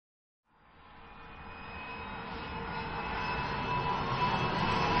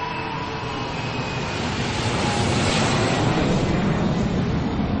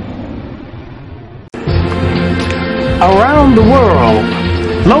around the world,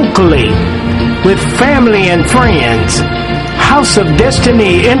 locally, with family and friends. House of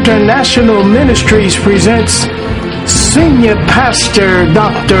Destiny International Ministries presents Senior Pastor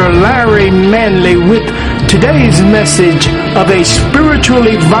Dr. Larry Manley with today's message of a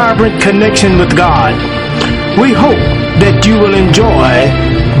spiritually vibrant connection with God. We hope that you will enjoy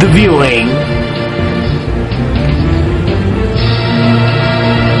the viewing.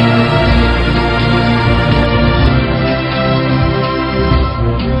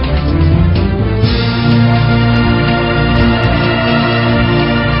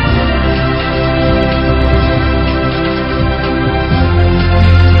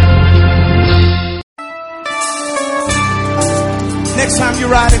 Next time you're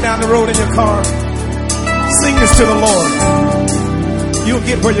riding down the road in your car, sing this to the Lord. You'll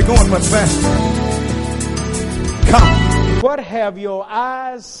get where you're going much faster. Come. What have your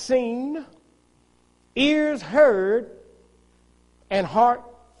eyes seen, ears heard, and heart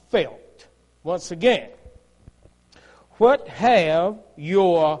felt? Once again, what have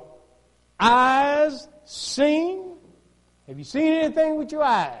your eyes seen? Have you seen anything with your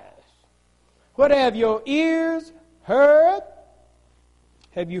eyes? What have your ears heard?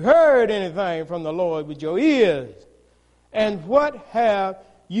 Have you heard anything from the Lord with your ears? And what have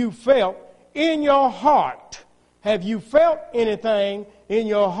you felt in your heart? Have you felt anything in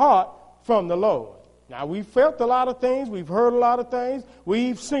your heart from the Lord? Now, we've felt a lot of things. We've heard a lot of things.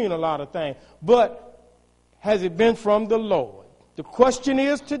 We've seen a lot of things. But has it been from the Lord? The question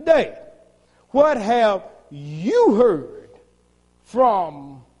is today, what have you heard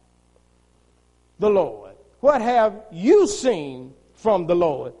from the Lord? What have you seen from the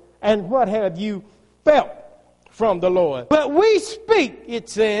Lord? And what have you felt from the Lord? But we speak, it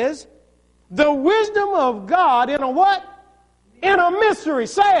says, the wisdom of God in a what? In a mystery.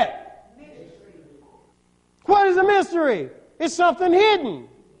 Say it. Mystery. What is a mystery? It's something hidden.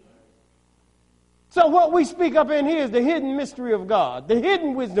 So what we speak up in here is the hidden mystery of God, the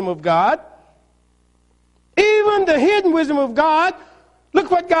hidden wisdom of God. Even the hidden wisdom of God,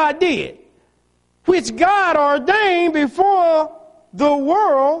 look what God did, which God ordained before the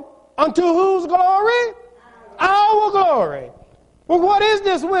world, unto whose glory? Our glory. Well, what is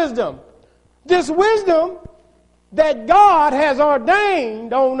this wisdom? This wisdom that God has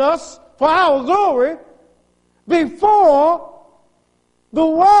ordained on us for our glory before the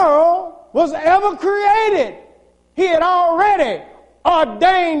world was ever created. He had already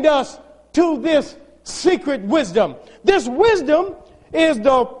ordained us to this secret wisdom. This wisdom is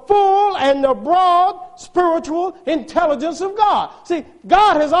the full and the broad spiritual intelligence of God. See,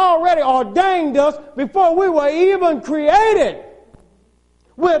 God has already ordained us before we were even created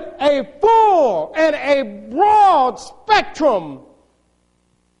with a full and a broad spectrum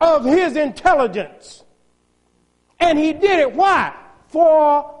of His intelligence. And He did it, why?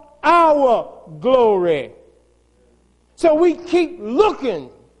 For our glory. So we keep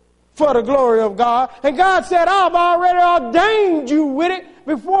looking for the glory of God. And God said, I've already ordained you with it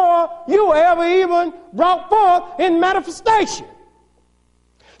before you were ever even brought forth in manifestation.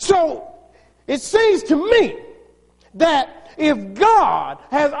 So it seems to me that if God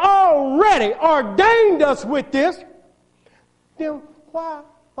has already ordained us with this, then why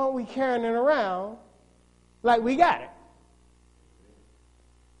aren't we carrying it around like we got it?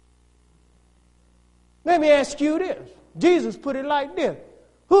 Let me ask you this. Jesus put it like this.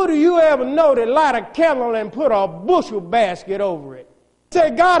 Who do you ever know that light a candle and put a bushel basket over it?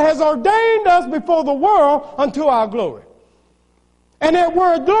 Said God has ordained us before the world unto our glory. And that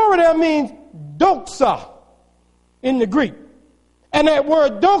word glory there means doxa in the Greek. And that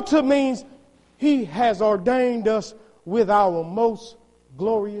word doxa means He has ordained us with our most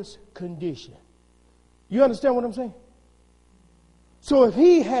glorious condition. You understand what I'm saying? So if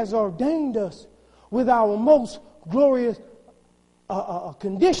He has ordained us with our most glorious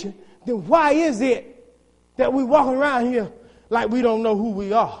condition, then why is it that we walking around here like we don't know who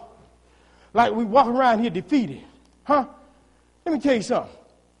we are? Like we walking around here defeated? Huh? Let me tell you something.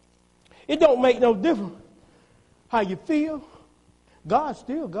 It don't make no difference how you feel. God's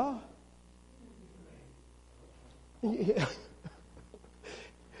still God. Yeah.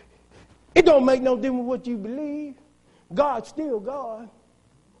 It don't make no difference what you believe. God's still God.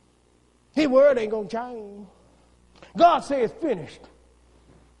 His word ain't going to change. God says finished.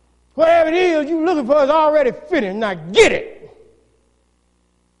 Whatever it is you're looking for is already finished. Now get it.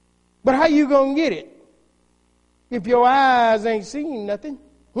 But how you going to get it if your eyes ain't seen nothing?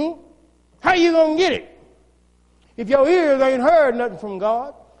 How you going to get it if your ears ain't heard nothing from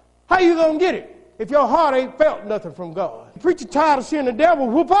God? How you going to get it if your heart ain't felt nothing from God? The preacher tired of seeing the devil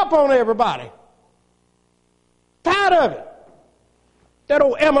whoop up on everybody. Tired of it. That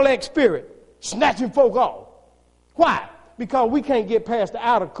old Amalek spirit snatching folk off. Why? Because we can't get past the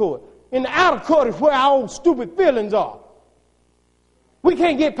outer court. In the outer court is where our old stupid feelings are. We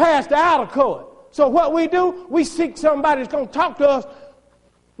can't get past the outer court. So what we do, we seek somebody that's going to talk to us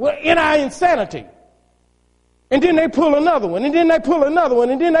in our insanity. And then they pull another one, and then they pull another one,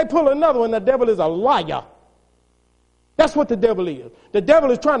 and then they pull another one. The devil is a liar. That's what the devil is. The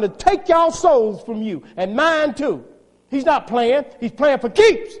devil is trying to take y'all souls from you, and mine too. He's not playing. He's playing for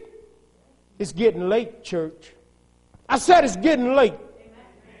keeps. It's getting late, church. I said it's getting late.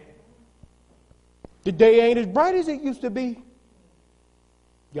 The day ain't as bright as it used to be.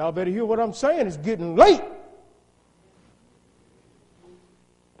 Y'all better hear what I'm saying. It's getting late.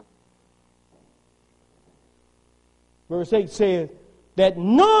 Verse 8 says that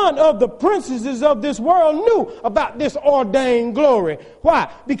none of the princesses of this world knew about this ordained glory.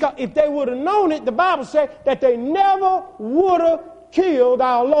 Why? Because if they would have known it, the Bible said that they never would have killed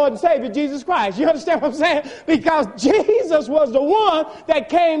our Lord and Savior Jesus Christ. You understand what I'm saying? Because Jesus was the one that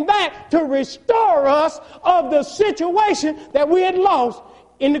came back to restore us of the situation that we had lost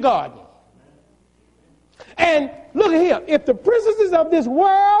in the garden. And look at here. If the princesses of this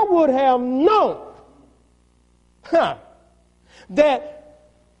world would have known that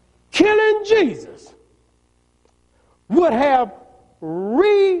killing Jesus would have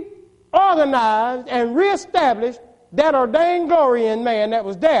reorganized and reestablished that ordained glory in man that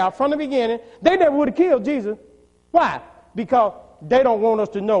was there from the beginning, they never would have killed Jesus. Why? Because they don't want us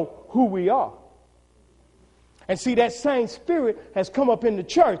to know who we are. And see, that same spirit has come up in the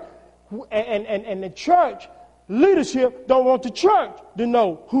church. And the church leadership don't want the church to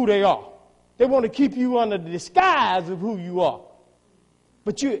know who they are. They want to keep you under the disguise of who you are.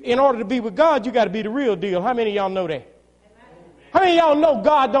 But in order to be with God, you got to be the real deal. How many of y'all know that? How many of y'all know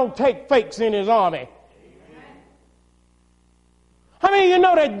God don't take fakes in his army? How many of you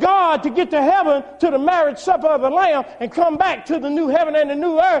know that God, to get to heaven, to the marriage supper of the Lamb, and come back to the new heaven and the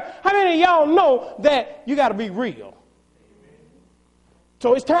new earth, how many of y'all know that you got to be real?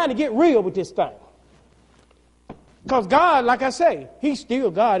 So it's time to get real with this thing. Because God, like I say, he's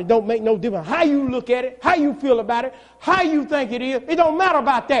still God. It don't make no difference how you look at it, how you feel about it, how you think it is. It don't matter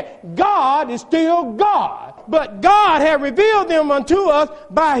about that. God is still God. But God had revealed them unto us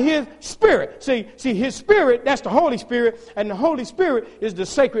by his Spirit. See, his Spirit, that's the Holy Spirit, and the Holy Spirit is the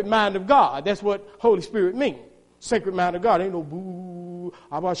sacred mind of God. That's what Holy Spirit means. Sacred mind of God. Ain't no boo,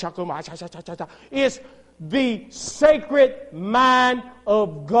 it's the sacred mind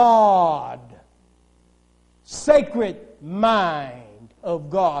of God. Sacred mind of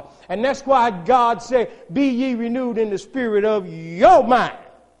God. And that's why God said, be ye renewed in the spirit of your mind.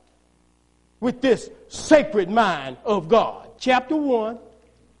 With this sacred mind of God. Chapter 1,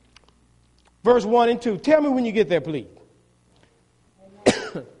 verse 1 and 2. Tell me when you get there, please.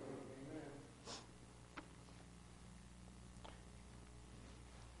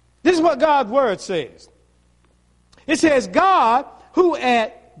 This is what God's word says. It says, God, who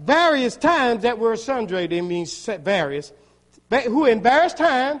at various times, that word sundry, it means various, who in various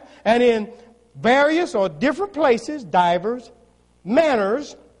times and in various or different places, divers,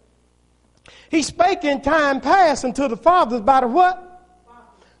 manners, he spake in time past unto the fathers by the what?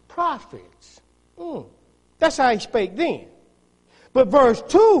 Prophets. That's how he spake then. But verse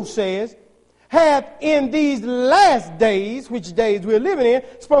 2 says, hath in these last days, which days we're living in,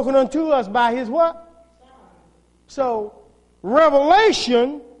 spoken unto us by his what? So,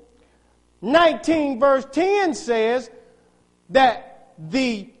 Revelation 19 verse 10 says that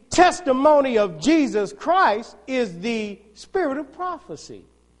the testimony of Jesus Christ is the spirit of prophecy.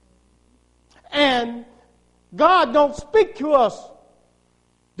 And God don't speak to us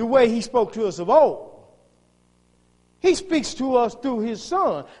the way he spoke to us of old. He speaks to us through his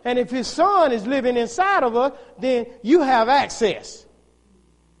Son. And if his Son is living inside of us, then you have access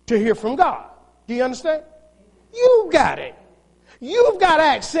to hear from God. Do you understand? You got it. You've got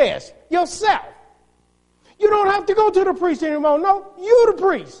access yourself. You don't have to go to the priest anymore. No, you the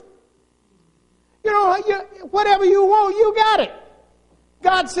priest. You know, whatever you want, you got it.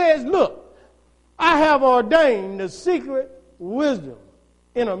 God says, look, I have ordained the secret wisdom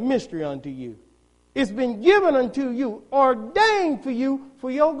in a mystery unto you. It's been given unto you, ordained for you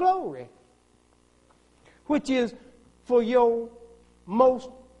for your glory, which is for your most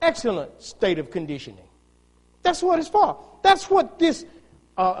excellent state of conditioning. That's what it's for. That's what this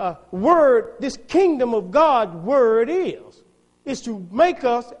word, this kingdom of God word is to make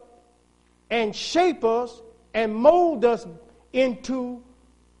us and shape us and mold us into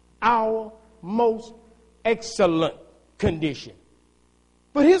our most excellent condition.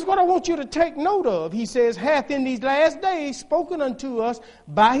 But here's what I want you to take note of. He says, hath in these last days spoken unto us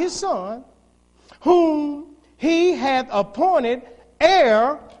by his Son, whom he hath appointed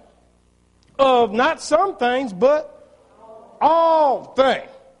heir of not some things, but all things.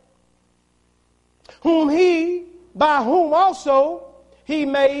 By whom also he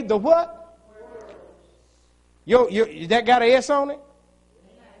made the what? That got an S on it?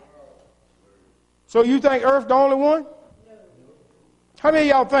 So you think Earth the only one? How many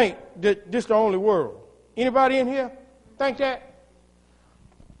of y'all think that this the only world? Anybody in here think that?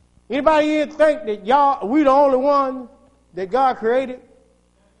 Anybody here think that we the only one that God created?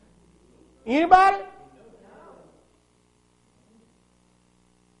 Anybody?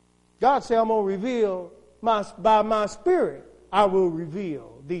 God said, I'm going to reveal by my spirit, I will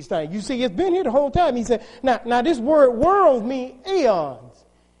reveal these things. You see, it's been here the whole time. He said, now this word world means eons.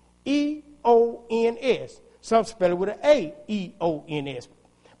 E-O-N-S. Some spell it with an A, E-O-N-S.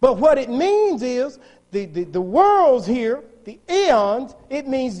 But what it means is the worlds here, the eons, it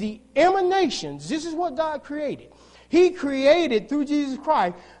means the emanations. This is what God created. He created through Jesus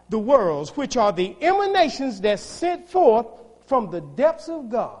Christ the worlds, which are the emanations that sent forth from the depths of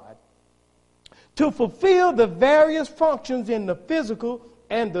God to fulfill the various functions in the physical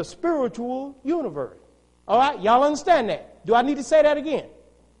and the spiritual universe. All right, y'all understand that? Do I need to say that again?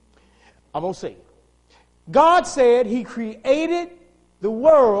 I'm going to say it. God said he created the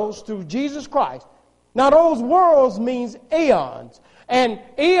worlds through Jesus Christ. Now those worlds means eons. And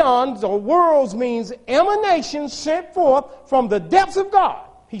eons or worlds means emanations sent forth from the depths of God.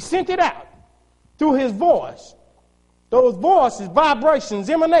 He sent it out through his voice. Those voices, vibrations,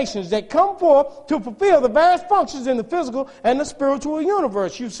 emanations that come forth to fulfill the various functions in the physical and the spiritual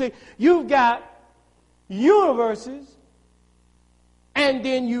universe. You see, you've got universes and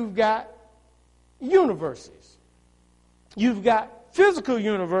then you've got universes. You've got physical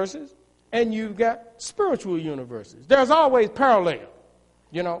universes and you've got spiritual universes. There's always parallel.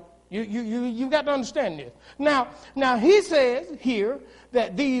 You know, you got to understand this. Now he says here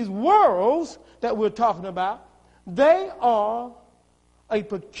that these worlds that we're talking about, they are a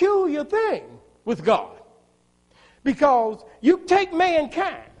peculiar thing with God. Because you take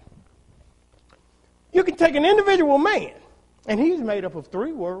mankind, you can take an individual man, and he's made up of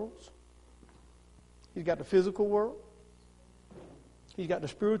three worlds. He's got the physical world, he's got the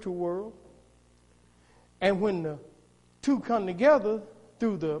spiritual world, and when the two come together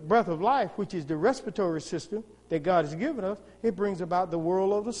through the breath of life, which is the respiratory system that God has given us, it brings about the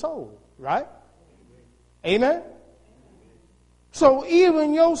world of the soul, right? Amen? So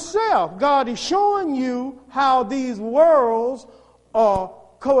even yourself, God is showing you how these worlds are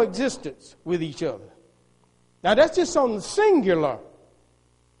coexistence with each other. Now that's just on the singular.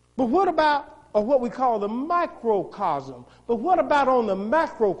 But what about what we call the microcosm? But what about on the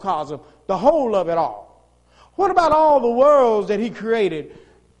macrocosm, the whole of it all? What about all the worlds that he created,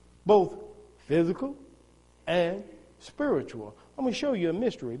 both physical and spiritual? I'm going to show you a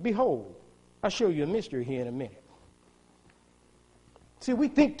mystery. Behold, I'll show you a mystery here in a minute. See, we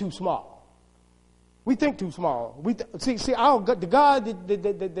think too small. We think too small. The God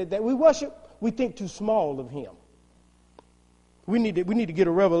that we worship, we think too small of him. We need to get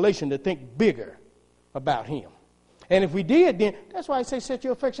a revelation to think bigger about him. And if we did, then that's why I say set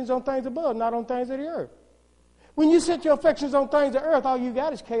your affections on things above, not on things of the earth. When you set your affections on things of earth, all you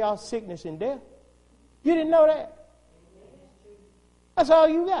got is chaos, sickness, and death. You didn't know that? That's all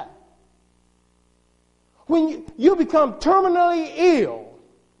you got. When you become terminally ill,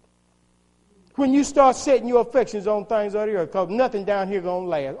 when you start setting your affections on things of the earth, because nothing down here going to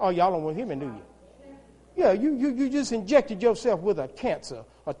last. Oh, y'all don't want him, do you? Yeah, you just injected yourself with a cancer,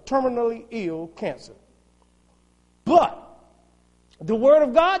 a terminally ill cancer. But the Word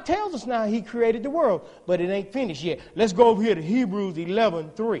of God tells us now he created the world, but it ain't finished yet. Let's go over here to Hebrews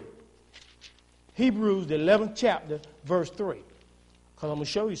 11:3. Hebrews, the 11th chapter, verse 3. Because I'm going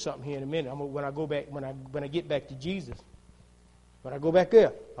to show you something here in a minute. When I get back to Jesus, when I go back there,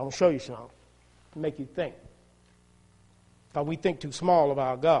 I'm going to show you something to make you think. Because we think too small of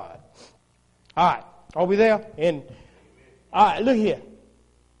our God. All right. Are we there? All right, look here.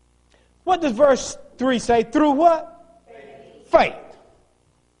 What does verse 3 say? Through what? Faith.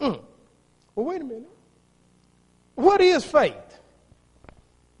 Well, wait a minute. What is faith?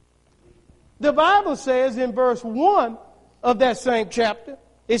 The Bible says in verse 1 of that same chapter,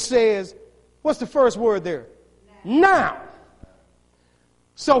 it says, what's the first word there? Now.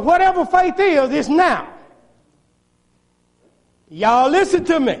 So whatever faith is, it's now. Y'all listen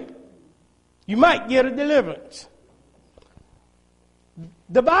to me. You might get a deliverance.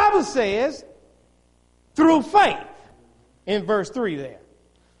 The Bible says, through faith, in verse 3 there.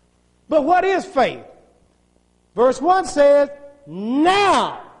 But what is faith? Verse 1 says,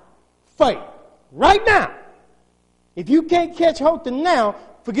 now faith. Right now. If you can't catch hold to now,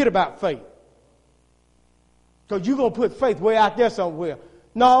 forget about faith. Because you're going to put faith way out there somewhere.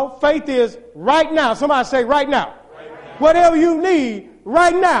 No, faith is right now. Somebody say right now. Right now. Whatever you need,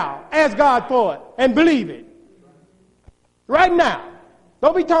 right now, ask God for it and believe it. Right now.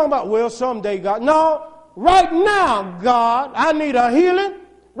 Don't be talking about, well, someday, God. No, right now, God, I need a healing.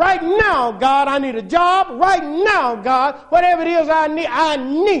 Right now, God, I need a job. Right now, God, whatever it is I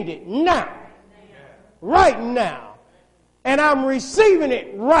need it now. Right now. And I'm receiving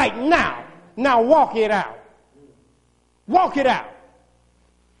it right now. Now walk it out. Walk it out.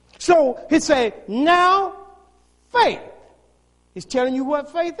 So he said, now faith. He's telling you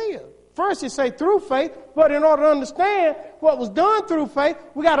what faith is. First he say through faith, but in order to understand what was done through faith,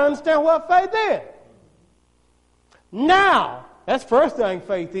 we got to understand what faith is. Now, that's the first thing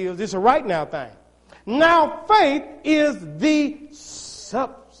faith is. It's a right now thing. Now faith is the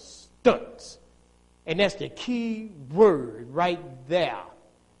substance. And that's the key word right there.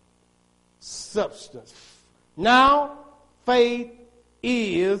 Substance. Now faith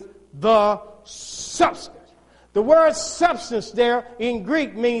is the substance. The word substance there in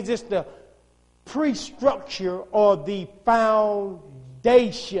Greek means it's the pre-structure or the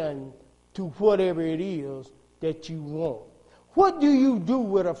foundation to whatever it is that you want. What do you do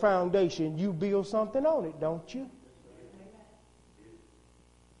with a foundation? You build something on it, don't you?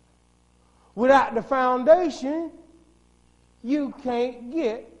 Without the foundation, you can't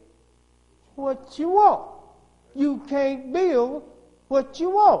get what you want. You can't build what you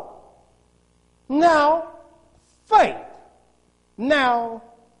want. Now, faith now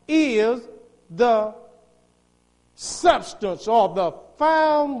is the substance or the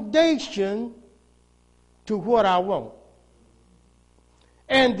foundation to what I want.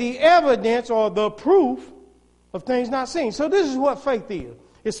 And the evidence or the proof of things not seen. So this is what faith is.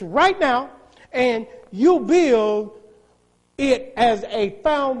 It's right now, and you build it as a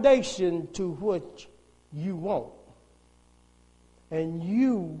foundation to what you want. And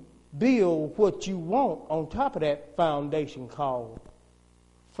you build what you want on top of that foundation called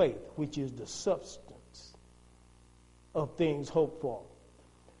faith, which is the substance of things hoped for.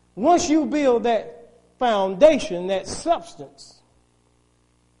 Once you build that foundation, that substance,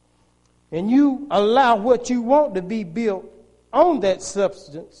 and you allow what you want to be built on that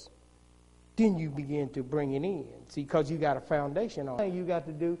substance, then you begin to bring it in. See, because you got a foundation on it. The thing you got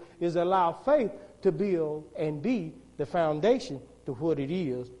to do is allow faith to build and be the foundation to what it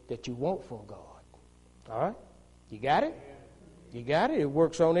is that you want from God. All right? You got it? You got it? It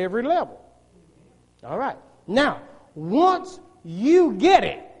works on every level. All right. Now, once you get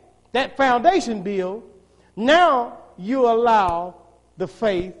it, that foundation build, now you allow the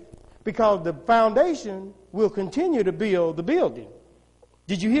faith, because the foundation will continue to build the building.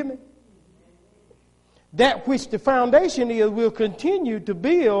 Did you hear me? That which the foundation is will continue to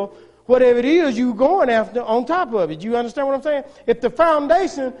build whatever it is you're going after on top of it. You understand what I'm saying? If the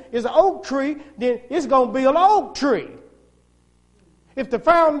foundation is an oak tree, then it's going to build an oak tree. If the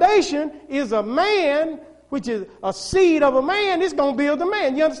foundation is a man, which is a seed of a man, it's going to build a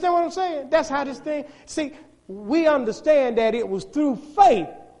man. You understand what I'm saying? That's how this thing... See, we understand that it was through faith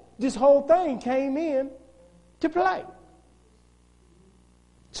this whole thing came in to play.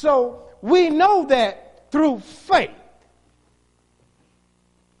 So we know that through faith.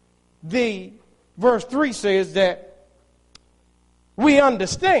 The verse 3 says that we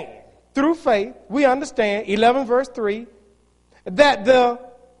understand through faith, we understand, 11 verse 3, that the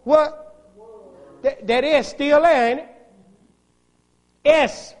what? That is still there, ain't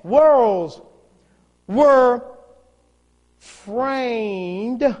it? Worlds were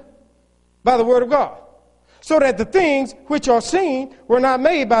framed by the word of God, so that the things which are seen were not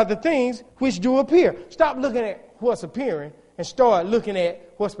made by the things which do appear. Stop looking at what's appearing and start looking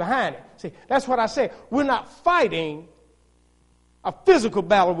at what's behind it. See, that's what I said. We're not fighting a physical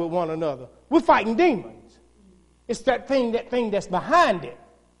battle with one another. We're fighting demons. It's that thing that's behind it.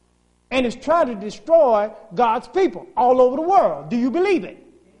 And it's trying to destroy God's people all over the world. Do you believe it?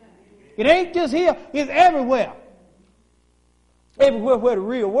 It ain't just here. It's everywhere. Everywhere where the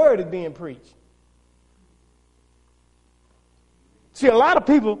real word is being preached. See, a lot of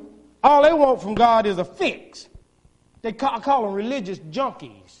people, all they want from God is a fix. They call them religious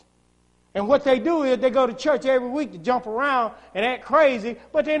junkies. And what they do is they go to church every week to jump around and act crazy,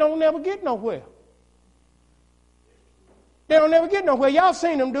 but they don't never get nowhere. They don't never get nowhere. Y'all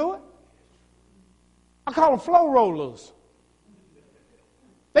seen them do it. I call them flow rollers.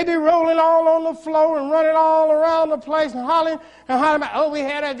 They be rolling all on the floor and running all around the place and hollering about, oh, we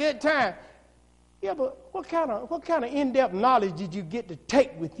had a good time. Yeah, but what kind of in-depth knowledge did you get to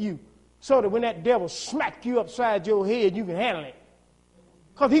take with you so that when that devil smack you upside your head, you can handle it?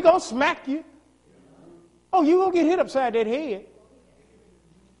 Because he going to smack you. Oh, you going to get hit upside that head.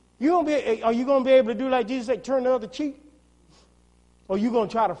 Are you going to be able to do like Jesus said, turn the other cheek? Or you going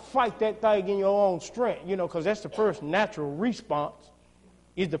to try to fight that thing in your own strength, because that's the first natural response,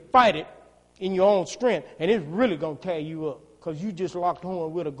 is to fight it in your own strength. And it's really going to tear you up because you just locked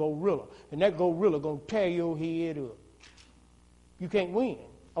horn with a gorilla. And that gorilla going to tear your head up. You can't win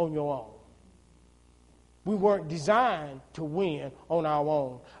on your own. We weren't designed to win on our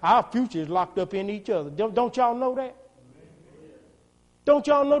own. Our future is locked up in each other. Don't y'all know that? Don't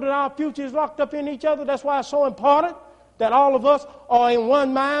y'all know that our future is locked up in each other? That's why it's so important that all of us are in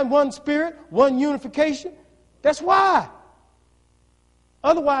one mind, one spirit, one unification. That's why.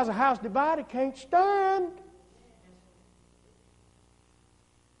 Otherwise, a house divided can't stand.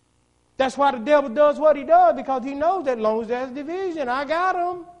 That's why the devil does what he does, because he knows that as long as there's division, I got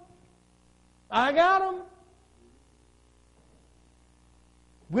him.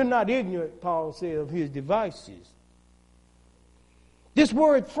 We're not ignorant, Paul said, of his devices. This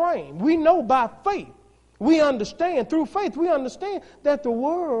word frame, we know by faith. We understand, through faith, we understand that the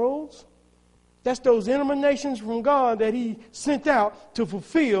worlds, that's those emanations from God that he sent out to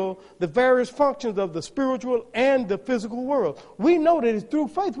fulfill the various functions of the spiritual and the physical world. We know that it's through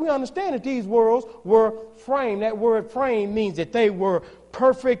faith. We understand that these worlds were framed. That word frame means that they were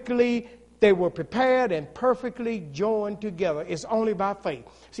prepared and perfectly joined together. It's only by faith.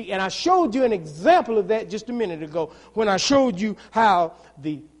 See, and I showed you an example of that just a minute ago when I showed you how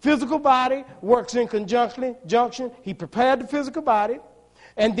the physical body works in conjunction. He prepared the physical body,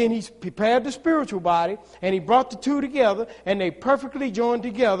 and then he prepared the spiritual body, and he brought the two together, and they perfectly joined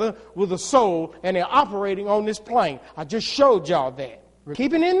together with the soul, and they're operating on this plane. I just showed y'all that.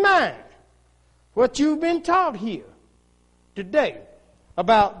 Keeping in mind what you've been taught here today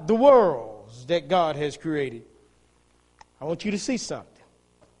about the worlds that God has created, I want you to see something.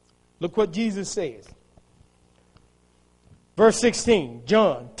 Look what Jesus says. Verse 16,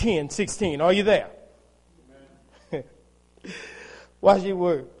 John 10:16. Are you there? Watch your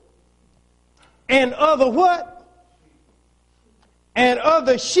word. And other what? And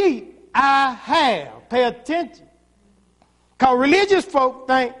other sheep I have. Pay attention. Because religious folk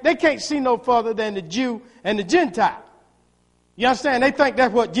think they can't see no further than the Jew and the Gentile. You understand? They think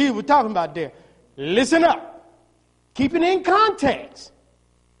that's what Jesus was talking about there. Listen up. Keep it in context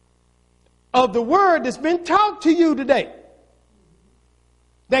of the word that's been taught to you today.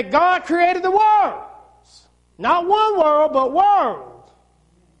 That God created the worlds. Not one world, but worlds.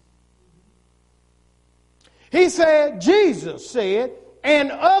 He said, Jesus said,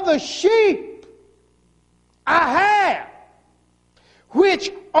 and other sheep I have,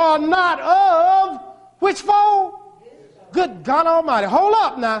 which are not of which fold? Good God Almighty. Hold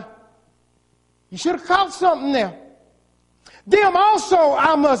up now. You should have caught something there. Them also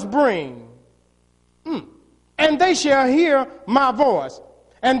I must bring. And they shall hear my voice.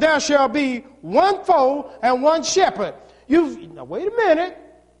 And there shall be one fold and one shepherd. Now wait a minute.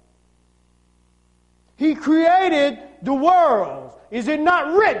 He created the world. Is it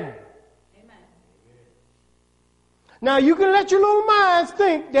not written? Amen. Now you can let your little minds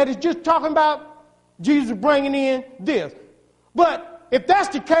think that it's just talking about Jesus bringing in this. But if that's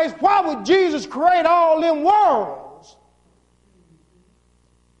the case, why would Jesus create all them worlds?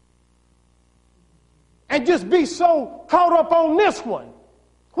 And just be so caught up on this one.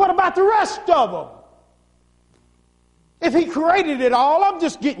 What about the rest of them? If he created it all, I'm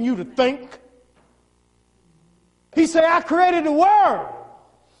just getting you to think. He said, I created the world,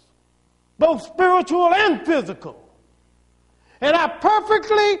 both spiritual and physical. And I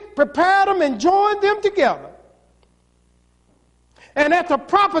perfectly prepared them and joined them together. And at the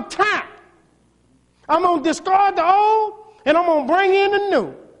proper time, I'm going to discard the old and I'm going to bring in the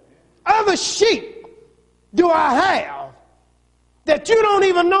new. Other sheep do I have that you don't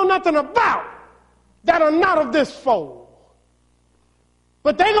even know nothing about that are not of this fold.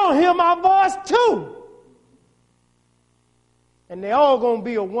 But they're going to hear my voice too. And they're all going to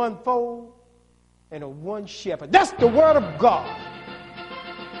be a one fold and a one shepherd. That's the word of God.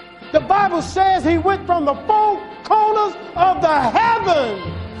 The Bible says he went from the four corners of the heavens.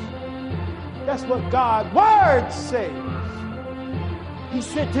 That's what God's word says. He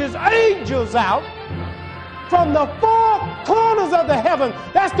sent his angels out from the four corners of the heaven.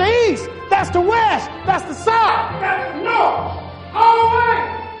 That's the east, that's the west, that's the south, that's the north, all the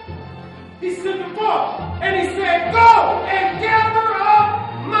way. He sent them forth and he said, go and gather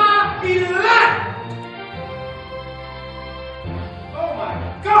up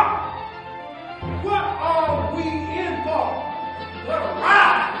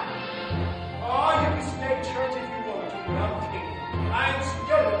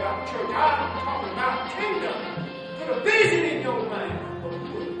the vision in your mind of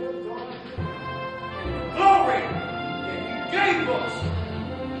what God and the glory that He gave us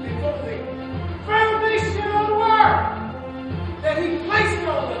before the foundation of the world that He placed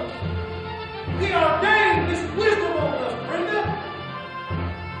on us. He ordained this wisdom on us, Brenda,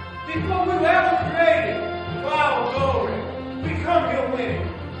 before we were ever created for our glory. We come here with it.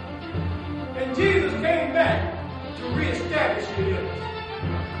 And Jesus came back to reestablish it in us.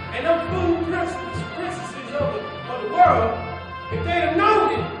 And them fool princesses of the world, if they had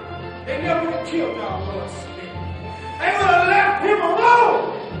known it, they never would have killed our Lord.